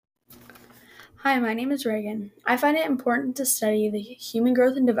Hi, my name is Reagan. I find it important to study the human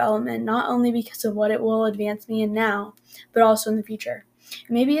growth and development not only because of what it will advance me in now, but also in the future. It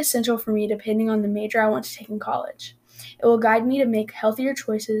may be essential for me depending on the major I want to take in college. It will guide me to make healthier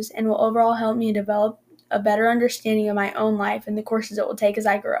choices and will overall help me develop a better understanding of my own life and the courses it will take as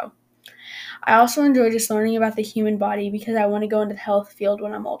I grow. I also enjoy just learning about the human body because I want to go into the health field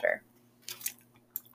when I'm older.